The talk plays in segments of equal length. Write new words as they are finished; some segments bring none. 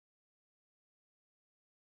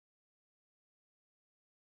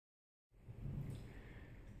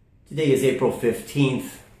Today is April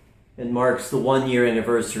 15th and marks the one-year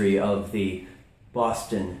anniversary of the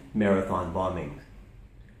Boston Marathon bombing.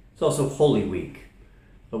 It's also Holy Week,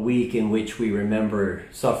 a week in which we remember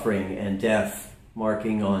suffering and death,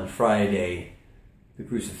 marking on Friday the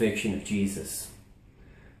crucifixion of Jesus.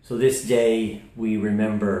 So this day we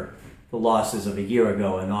remember the losses of a year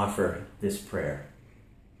ago and offer this prayer.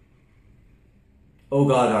 O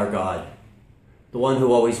God, our God, the one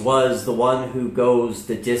who always was, the one who goes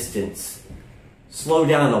the distance, slow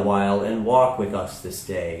down a while and walk with us this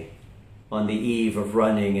day, on the eve of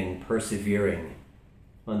running and persevering,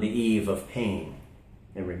 on the eve of pain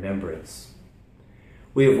and remembrance.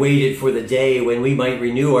 We have waited for the day when we might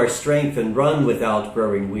renew our strength and run without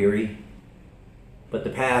growing weary. But the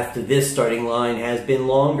path to this starting line has been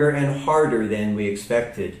longer and harder than we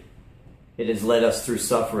expected. It has led us through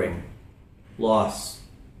suffering, loss,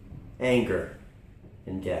 anger,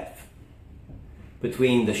 and death.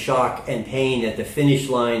 Between the shock and pain at the finish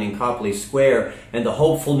line in Copley Square and the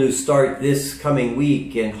hopeful new start this coming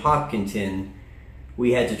week in Hopkinton,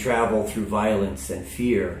 we had to travel through violence and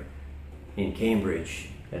fear in Cambridge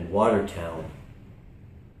and Watertown.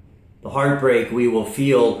 The heartbreak we will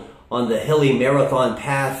feel on the hilly marathon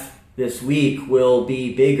path this week will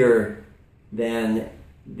be bigger than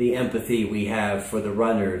the empathy we have for the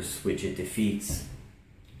runners which it defeats.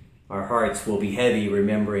 Our hearts will be heavy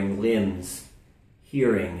remembering limbs,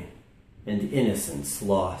 hearing, and innocence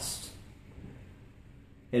lost.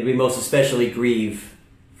 And we most especially grieve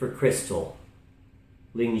for Crystal,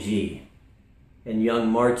 Lingji, and young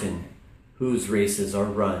Martin, whose races are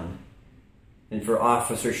run, and for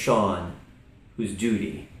Officer Sean, whose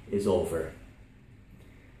duty is over.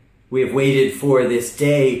 We have waited for this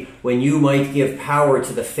day when you might give power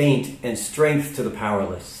to the faint and strength to the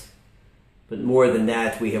powerless. But more than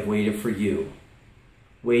that, we have waited for you,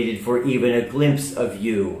 waited for even a glimpse of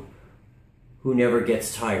you, who never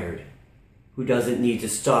gets tired, who doesn't need to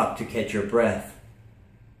stop to catch your breath.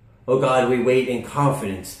 Oh God, we wait in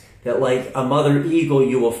confidence that like a mother eagle,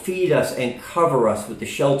 you will feed us and cover us with the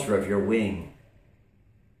shelter of your wing.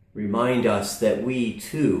 Remind us that we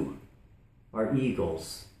too are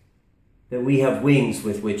eagles, that we have wings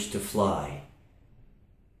with which to fly.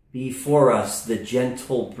 Be for us the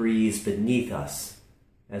gentle breeze beneath us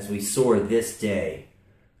as we soar this day,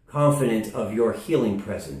 confident of your healing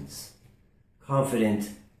presence, confident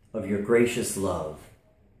of your gracious love.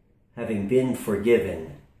 Having been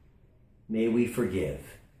forgiven, may we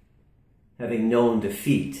forgive. Having known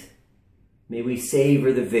defeat, may we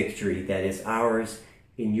savor the victory that is ours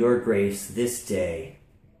in your grace this day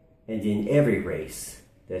and in every race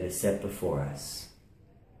that is set before us.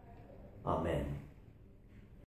 Amen.